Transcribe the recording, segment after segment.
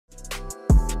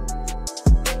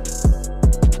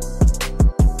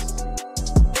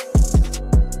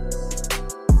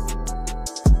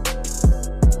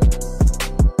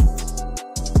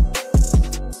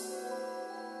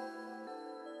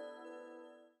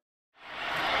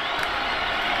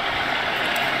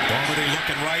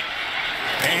and right.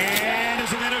 And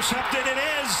is it intercepted? It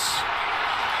is.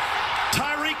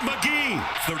 Tyreek McGee,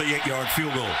 38-yard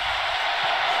field goal.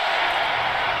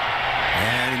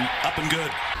 And up and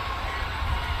good.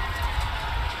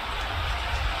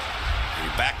 He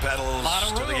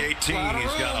backpedals to the 18.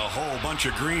 He's got a whole bunch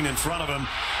of green in front of him.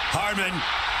 Hardman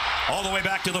all the way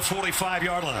back to the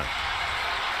 45-yard line.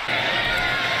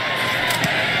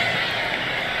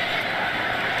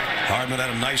 Hardman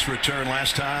had a nice return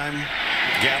last time.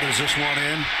 Gathers this one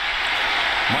in.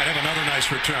 Might have another nice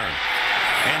return.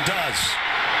 And does.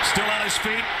 Still on his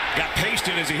feet. Got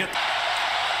pasted as he hit.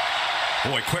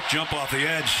 Boy, quick jump off the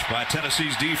edge by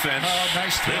Tennessee's defense. Oh,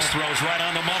 nice throw. This throw's right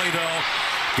on the money, though.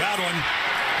 Godwin.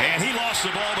 And he lost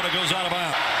the ball, but it goes out of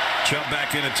bounds. Chubb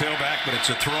back in at tailback, but it's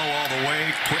a throw all the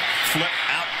way. Quick flip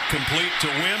out, complete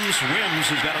to Wims. Wims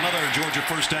has got another Georgia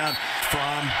first down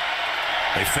from.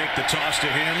 They fake the toss to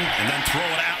him and then throw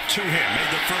it out to him.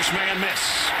 Made the first man miss.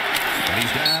 And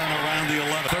he's down around the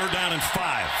 11. Third down and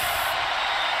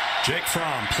 5. Jake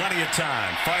Fromm, plenty of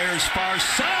time. Fires far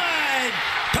side.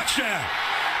 Touchdown.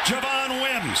 Javon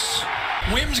Wims.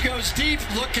 Wims goes deep.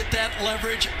 Look at that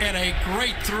leverage and a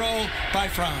great throw by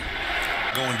Fromm.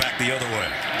 Going back the other way.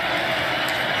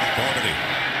 Barberty.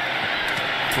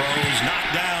 Throws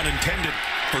knocked down, intended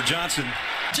for Johnson.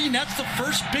 That's the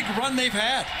first big run they've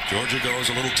had. Georgia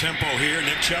goes a little tempo here.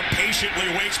 Nick Chubb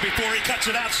patiently waits before he cuts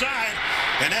it outside.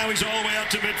 And now he's all the way up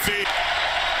to midfield.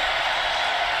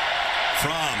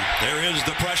 Fromm, there is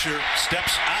the pressure.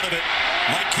 Steps out of it.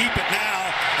 Might keep it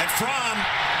now. And Fromm,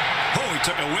 oh, he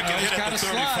took a wicked hit at the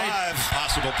 35. Slide.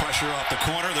 Possible pressure off the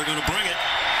corner. They're going to bring it.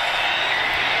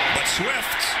 But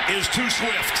Swift is too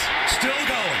swift. Still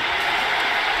going.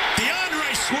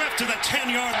 DeAndre Swift to the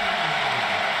 10-yard.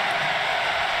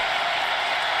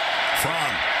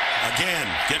 Fromm again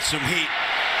gets some heat,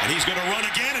 and he's going to run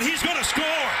again, and he's going to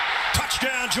score.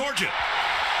 Touchdown, Georgia.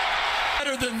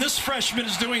 Better than this freshman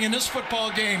is doing in this football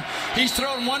game. He's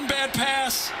thrown one bad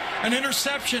pass, an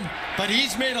interception, but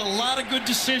he's made a lot of good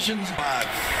decisions. 5.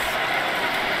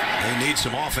 They need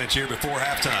some offense here before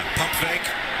halftime. Pump fake,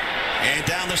 and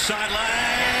down the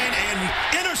sideline, and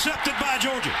intercepted by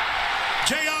Georgia.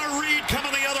 J.R. Reed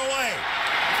coming the other way.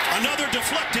 Another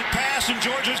deflected pass, and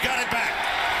Georgia's got it back.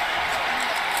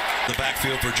 The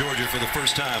backfield for Georgia for the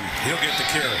first time. He'll get the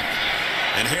carry.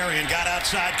 And Harrion got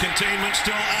outside containment,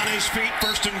 still on his feet,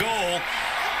 first and goal.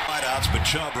 Wideouts, but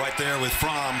Chubb right there with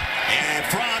Fromm. And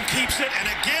Fromm keeps it and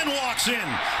again walks in.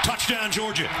 Touchdown,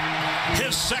 Georgia.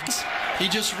 His second. He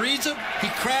just reads him, he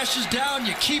crashes down,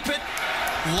 you keep it,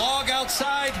 log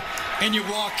outside, and you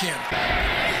walk in.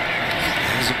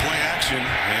 There's the play action,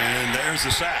 and there's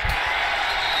the sack.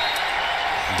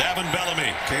 Davin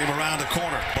Bellamy came around the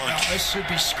corner. Bunch. Now, this should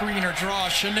be screen or draw,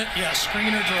 shouldn't it? Yeah,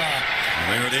 screen or draw. And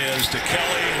there it is to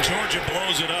Kelly, and Georgia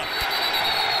blows it up.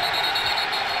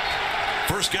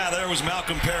 First guy there was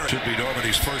Malcolm Parrish. Should be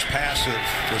Normandy's first pass of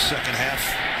the second half.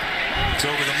 It's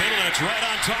over the middle, and it's right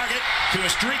on target to a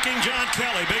streaking John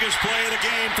Kelly. Biggest play of the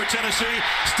game for Tennessee.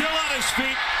 Still on his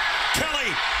feet.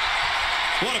 Kelly,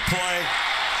 what a play.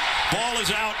 Ball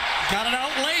is out. Got it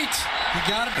out late. He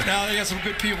got it. Now they got some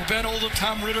good people. Ben Oldham,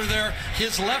 Tom Ritter there.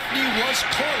 His left knee was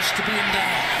close to being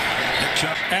down. Nick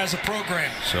Chubb as a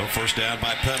program. So first down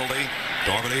by penalty.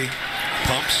 Darby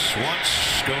pumps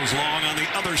once, goes long on the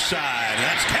other side.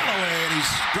 That's Callaway, and he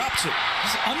drops it.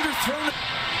 He's underthrown it.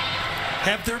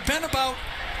 Have there been about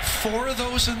 4 of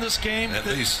those in this game? At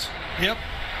least. Yep.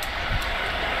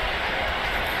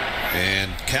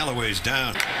 And Callaway's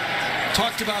down.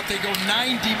 Talked about they go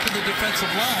 9 deep in the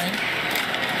defensive line.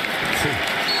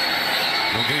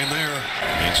 No gain there.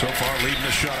 And so far leading the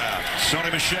shutout.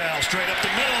 Sonny Michel straight up the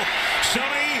middle.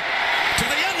 Sonny to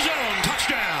the end zone.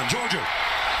 Touchdown, Georgia.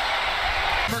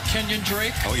 Kenyon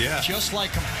Drake. Oh, yeah. Just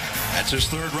like him. That's his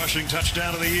 3rd rushing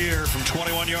touchdown of the year. From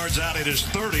 21 yards out, it is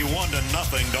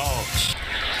 31-0 Dogs.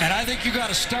 And I think you got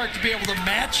to start to be able to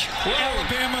match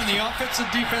Alabama in the offensive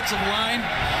defensive line.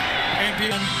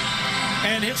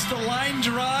 And hits the line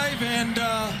drive, and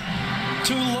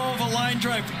too low of a line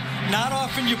drive. Not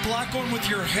often you block one with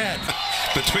your head.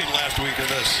 Between last week and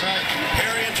this. Right.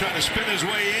 Harrion trying to spin his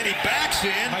way in. He backs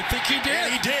in. I think he did.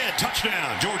 And he did.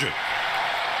 Touchdown, Georgia.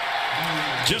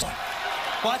 Just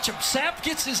watch him. Sapp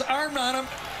gets his arm on him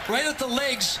right at the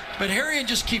legs, but Harrion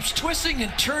just keeps twisting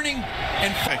and turning.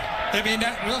 And I mean,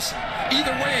 listen,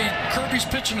 either way, Kirby's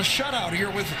pitching a shutout here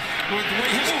with the way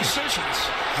his decisions.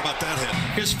 How about that hit?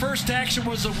 His first action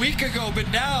was a week ago,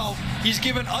 but now he's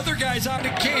giving other guys out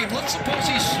of the game. Let's suppose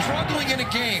he's struggling in a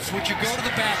game. Would you go to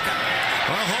the backup?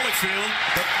 Well, Holyfield,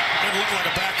 that didn't look like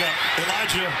a backup.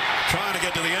 Elijah trying to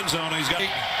get to the end zone. He's got.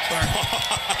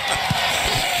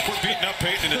 We're beating up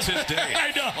Peyton, and it's his day.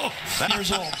 I know.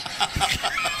 Years old.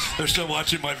 They're still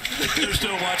watching my. They're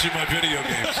still watching my video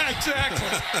games. Exactly.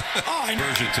 Oh, I know.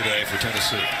 Version today for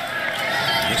Tennessee.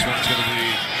 This one's going to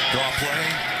be draw play.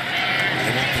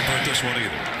 They won't convert this one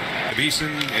either.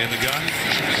 Beeson in the gun.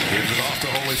 Gives it off to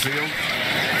Holyfield.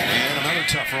 And another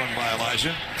tough run by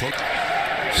Elijah.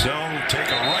 So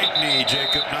take a right knee,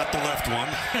 Jacob, not the left one.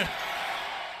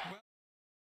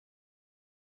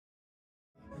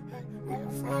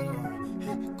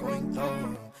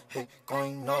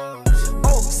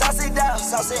 Oh, sauce it down,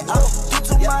 sauce it out. You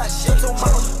too much, you too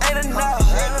much. Ain't enough,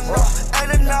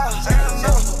 ain't enough.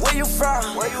 Where you from?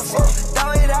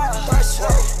 Throw it out.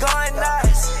 Going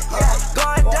nuts, yeah,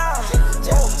 going down.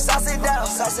 Oh, sauce it down,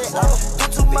 sauce it out. You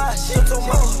too much,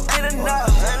 ain't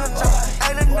enough.